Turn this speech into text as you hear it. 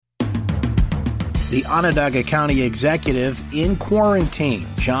The Onondaga County executive in quarantine.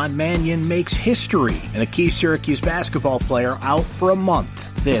 John Mannion makes history, and a key Syracuse basketball player out for a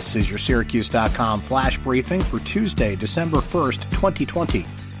month. This is your Syracuse.com flash briefing for Tuesday, December 1st, 2020.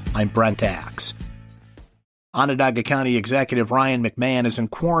 I'm Brent Axe. Onondaga County Executive Ryan McMahon is in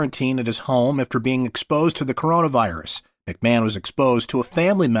quarantine at his home after being exposed to the coronavirus. McMahon was exposed to a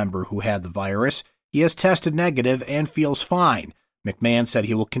family member who had the virus. He has tested negative and feels fine. McMahon said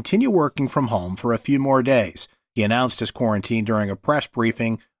he will continue working from home for a few more days. He announced his quarantine during a press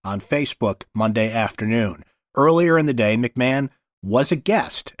briefing on Facebook Monday afternoon. Earlier in the day, McMahon was a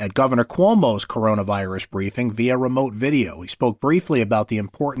guest at Governor Cuomo's coronavirus briefing via remote video. He spoke briefly about the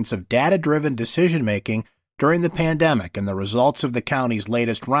importance of data-driven decision-making during the pandemic and the results of the county's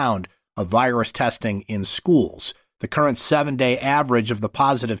latest round of virus testing in schools. The current 7-day average of the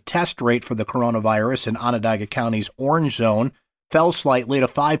positive test rate for the coronavirus in Onondaga County's orange zone fell slightly to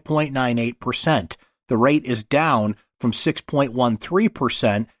 5.98%. The rate is down from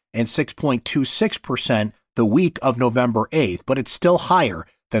 6.13% and 6.26% the week of November 8th, but it's still higher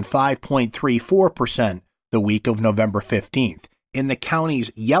than 5.34% the week of November 15th. In the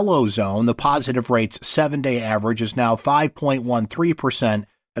county's yellow zone, the positive rate's 7-day average is now 5.13%.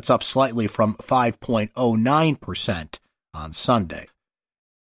 That's up slightly from 5.09% on Sunday.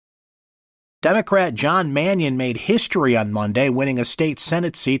 Democrat John Mannion made history on Monday, winning a state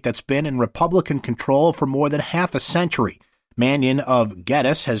Senate seat that's been in Republican control for more than half a century. Mannion of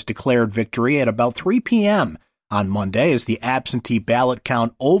Geddes has declared victory at about 3 p.m. on Monday as the absentee ballot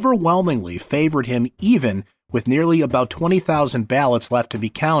count overwhelmingly favored him, even with nearly about 20,000 ballots left to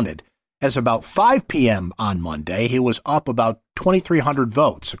be counted. As about 5 p.m. on Monday, he was up about 2,300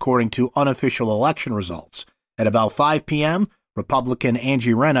 votes, according to unofficial election results. At about 5 p.m., Republican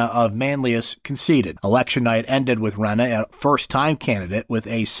Angie Renna of Manlius conceded. Election night ended with Renna, a first-time candidate, with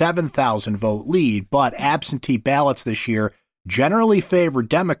a 7,000-vote lead, but absentee ballots this year generally favored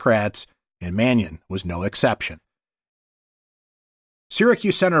Democrats, and Mannion was no exception.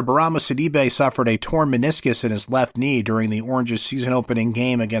 Syracuse center Bourama Sidibe suffered a torn meniscus in his left knee during the Orange's season-opening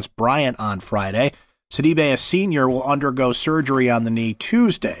game against Bryant on Friday. Sidibe, a senior, will undergo surgery on the knee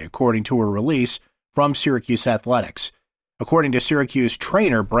Tuesday, according to a release from Syracuse Athletics. According to Syracuse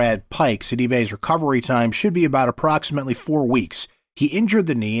trainer Brad Pike, Sidibe's recovery time should be about approximately 4 weeks. He injured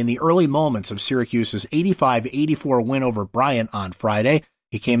the knee in the early moments of Syracuse's 85-84 win over Bryant on Friday.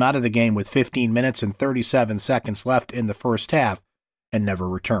 He came out of the game with 15 minutes and 37 seconds left in the first half and never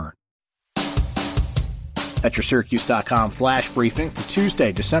returned. That's your Syracuse.com flash briefing for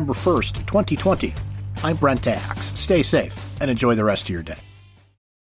Tuesday, December 1st, 2020. I'm Brent Axe. Stay safe and enjoy the rest of your day.